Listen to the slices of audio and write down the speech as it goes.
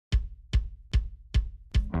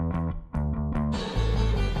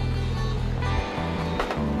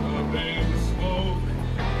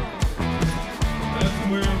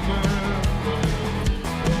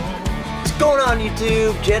on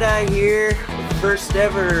YouTube? Jedi here, first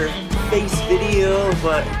ever face video,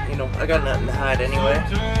 but you know, I got nothing to hide anyway.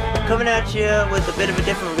 Coming at you with a bit of a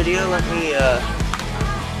different video. Let me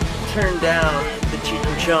turn down the Cheech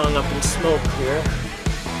and Chong up in smoke here.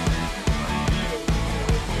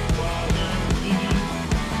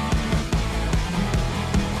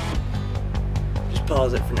 Just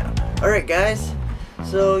pause it for now. Alright guys,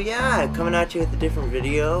 so yeah, coming at you with a different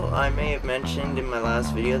video. I may have mentioned in my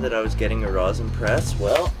last video that I was getting a rosin press.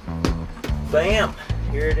 Well, bam!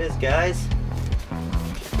 Here it is, guys.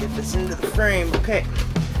 Just get this into the frame. Okay,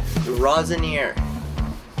 the Rosinier.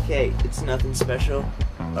 Okay, it's nothing special.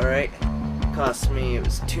 Alright, cost me, it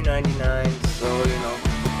was $2.99, so you know,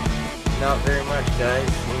 not very much, guys.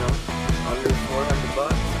 You know, under 400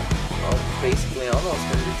 bucks. Well, basically almost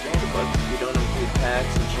under 300 bucks if you don't include tax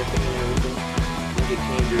and shipping and everything. I think it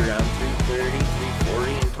came to around $330,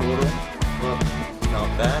 $340 in total. Well, not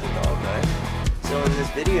bad at all, guys. So in this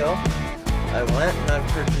video, I went and I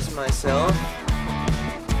purchased myself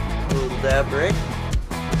a little dab rig.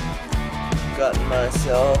 Gotten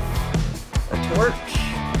myself a torch.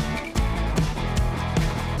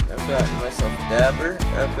 I've gotten myself a dabber.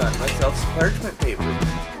 I've gotten myself some parchment paper.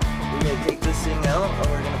 We're going to take this thing out and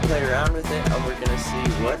we're going to play around with it and we're going to see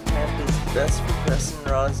what temp is best for pressing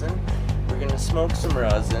rosin. We're going to smoke some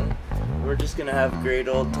rosin. We're just going to have a great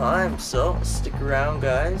old time. So stick around,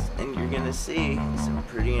 guys, and you're going to see some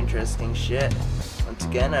pretty interesting shit. Once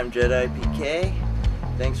again, I'm Jedi PK.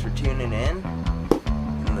 Thanks for tuning in.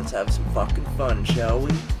 And let's have some fucking fun, shall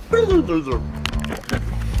we?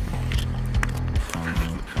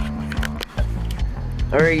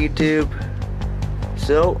 Alright, YouTube.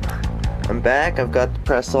 So, I'm back. I've got the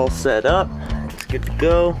press all set up. It's good to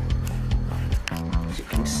go. As you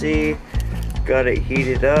can see, got it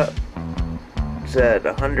heated up. It's at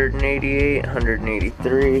 188,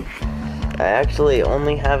 183. I actually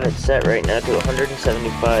only have it set right now to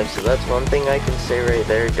 175, so that's one thing I can say right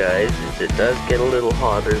there, guys, is it does get a little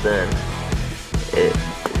hotter than it,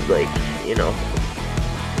 like, you know,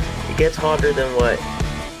 it gets hotter than what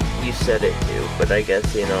you set it to, but I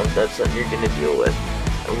guess, you know, that's something you're gonna deal with.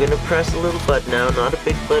 I'm gonna press a little bud now, not a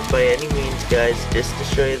big bud by any means, guys, just to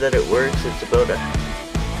show you that it works. It's about a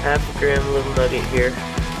half a gram little nugget here.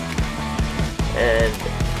 And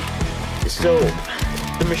so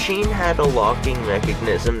the machine had a locking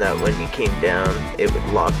mechanism that when you came down, it would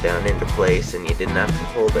lock down into place and you didn't have to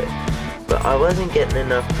hold it. But I wasn't getting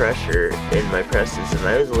enough pressure in my presses and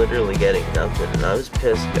I was literally getting nothing and I was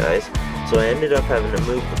pissed, guys. So I ended up having to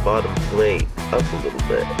move the bottom plate up a little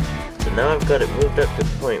bit. So now I've got it moved up to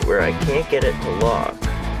the point where I can't get it to lock,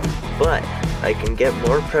 but I can get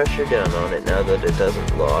more pressure down on it now that it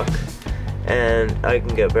doesn't lock, and I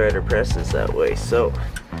can get better presses that way. So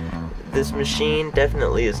this machine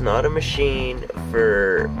definitely is not a machine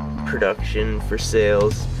for production, for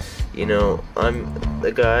sales. You know, I'm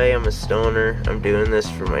the guy, I'm a stoner, I'm doing this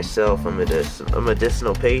for myself, I'm a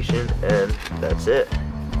medicinal patient, and that's it.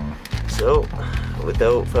 So,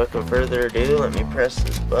 without fucking further ado, let me press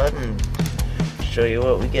this button and show you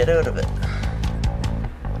what we get out of it.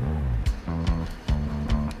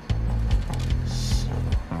 So,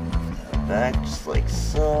 back just like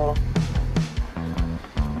so.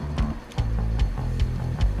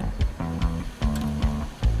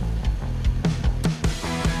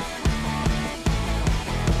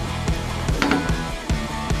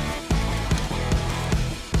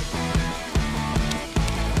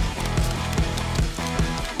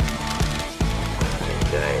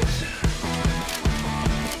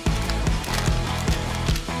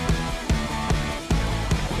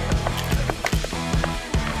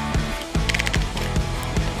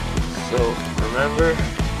 So remember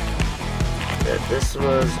that this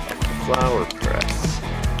was a flower press,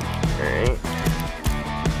 alright?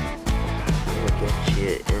 I'm gonna get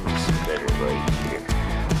you into some better light here.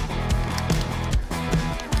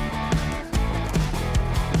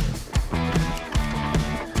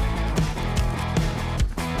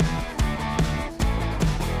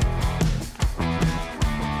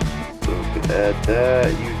 Look at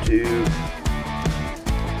that, YouTube.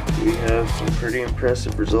 We have some pretty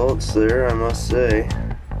impressive results there, I must say,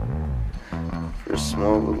 for a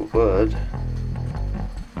small little bud.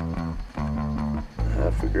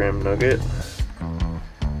 Half a gram nugget.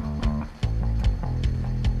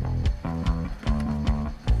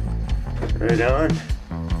 Right on.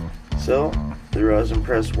 So, the rosin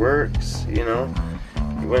press works, you know.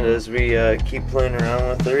 As we keep playing around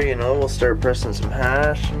with her, you know, we'll start pressing some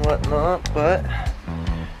hash and whatnot, but,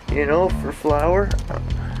 you know, for flour,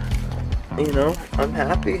 you know, I'm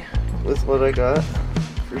happy with what I got,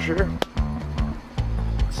 for sure.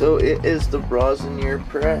 So it is the Rosinier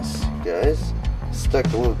press, guys. Stuck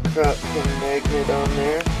a little pin magnet on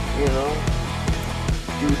there, you know.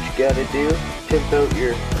 Do what you gotta do. Pimp out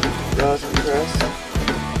your rosin press.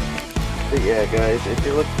 But yeah, guys, if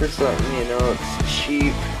you're looking for something, you know, it's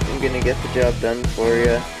cheap and gonna get the job done for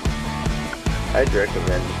you, I'd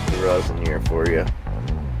recommend the Rosinier for you.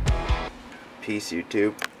 Peace,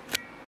 YouTube.